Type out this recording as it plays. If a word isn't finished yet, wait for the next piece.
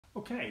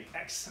Okay,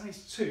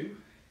 exercise 2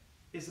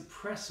 is a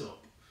press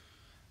up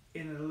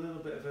in a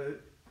little bit of a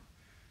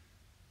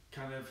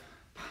kind of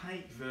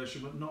pike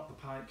version, but not the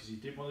pike because you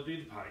didn't want to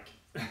do the pike.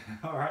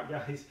 Alright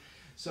guys,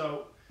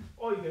 so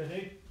all you're going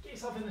to do, get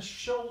yourself in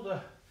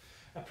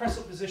a press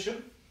up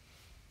position.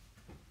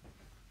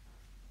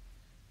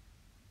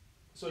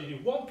 So you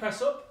do one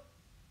press up,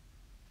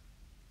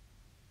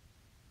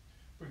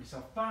 bring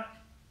yourself back,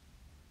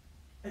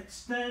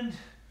 extend,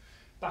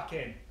 back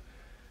in.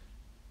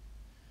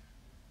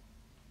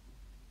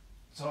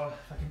 So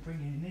if I can bring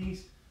in your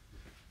knees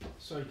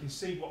so you can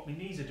see what my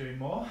knees are doing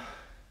more.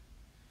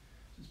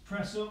 Just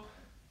press up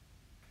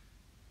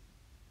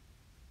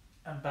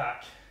and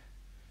back.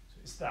 So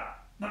it's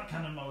that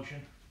kind of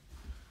motion.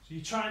 So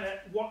you're trying to,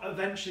 what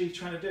eventually you're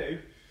trying to do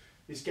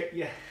is get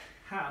your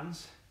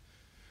hands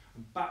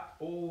and back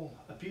all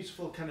a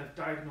beautiful kind of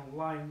diagonal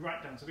line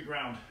right down to the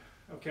ground.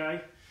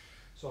 Okay?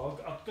 So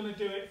I'm going to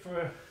do it for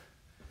a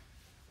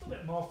little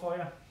bit more for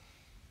you.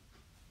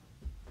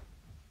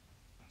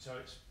 So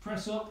it's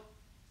press up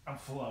and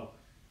flow.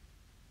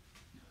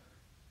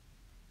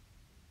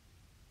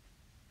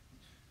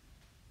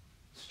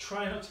 So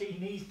try not to get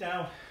your knees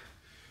down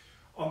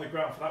on the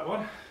ground for that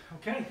one.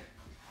 Okay.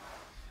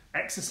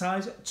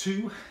 Exercise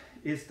 2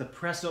 is the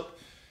press up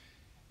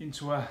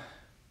into a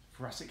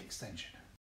thoracic extension.